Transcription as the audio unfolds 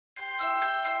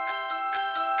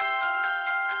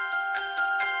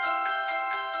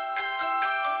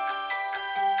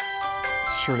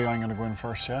Surely I'm going to go in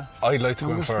first, yeah? I'd like to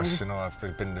go in first, you know,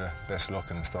 I've been the best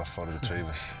looking and stuff out of the three of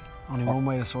us. Only one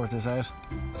way to sort this out.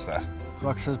 What's that?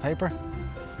 Rock, scissors, paper.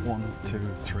 1, 2,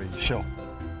 3, show.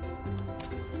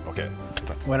 Okay.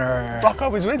 Winner. Rock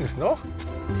always wins, no?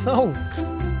 No.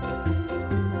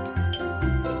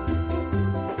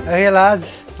 Hey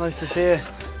lads, nice to see you.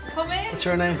 Come in. What's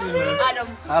your name? Adam.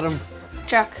 Adam.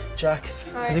 Jack. Jack.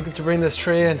 Hi. I think we have to bring this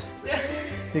tree in.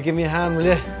 You give me a hand, will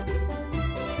you?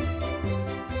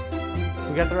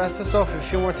 We'll get the rest of the stuff, a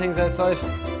few more things outside.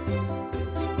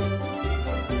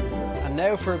 And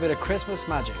now for a bit of Christmas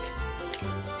magic.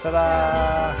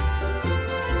 Ta-da!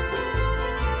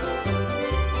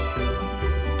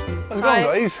 How's it going,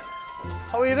 guys?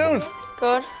 How are you doing?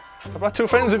 Good. I've got two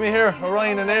friends with me here,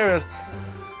 Orion and Ariel. Do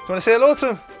you want to say hello to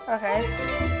them? Okay.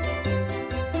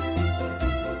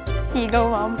 Here you go,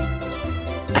 Mom.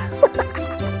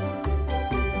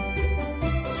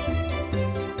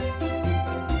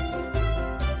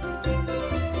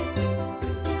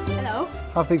 Hello.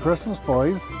 Happy Christmas,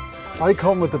 boys. I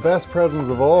come with the best presents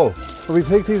of all. Will we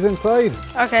take these inside?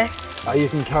 Okay. You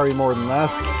can carry more than that.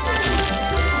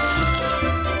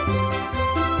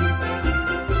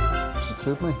 Does it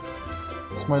suit me?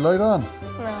 Is my light on?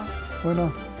 No. Why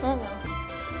not? I don't know.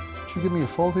 Should you give me a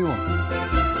faulty one?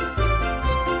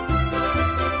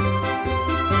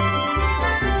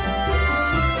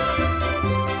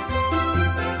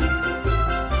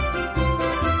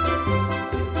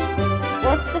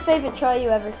 What's the favourite try you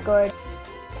ever scored?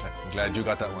 I'm glad you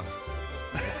got that one.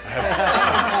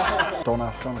 Don't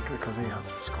ask Donnacha because he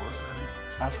hasn't scored any.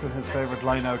 Ask him his favourite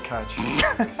line-out catch.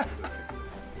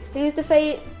 Who's the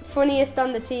funniest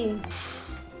on the team?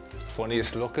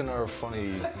 Funniest looking or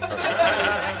funny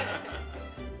personality?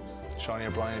 Shawnee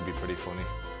O'Brien would be pretty funny.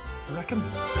 You reckon?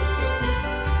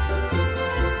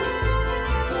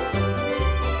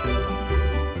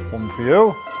 One for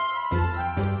you.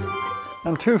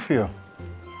 And two for you.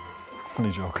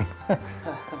 Only joking.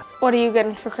 What are you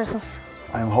getting for Christmas?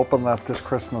 I'm hoping that this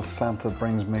Christmas Santa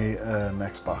brings me an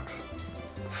Xbox.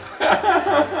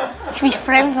 Should be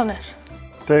friends on it.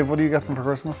 Dave, what are you getting for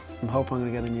Christmas? I'm hoping I'm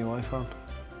going to get a new iPhone.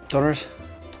 Dunners?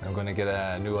 I'm going to get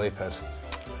a new iPad.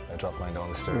 I dropped mine down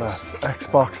the stairs. That's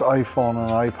Xbox, iPhone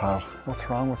and iPad. What's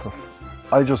wrong with us?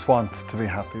 I just want to be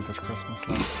happy this Christmas.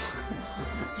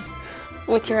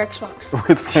 With your Xbox.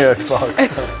 With my Xbox.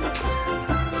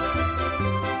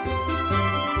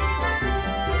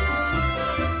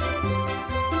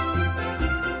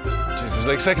 Jesus,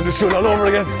 like secondary school all over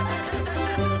again.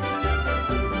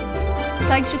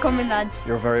 Thanks for coming, lads.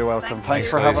 You're very welcome.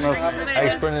 Thanks for guys. having us.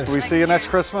 Thanks, brilliant. Do we see you next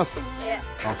Christmas? Yeah.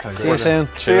 Okay, See you soon.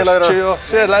 See you later. Cheerio.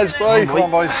 See you, lads. Bye. Come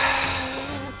on, boys.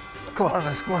 Come on,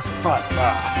 lads. Come on. Come on.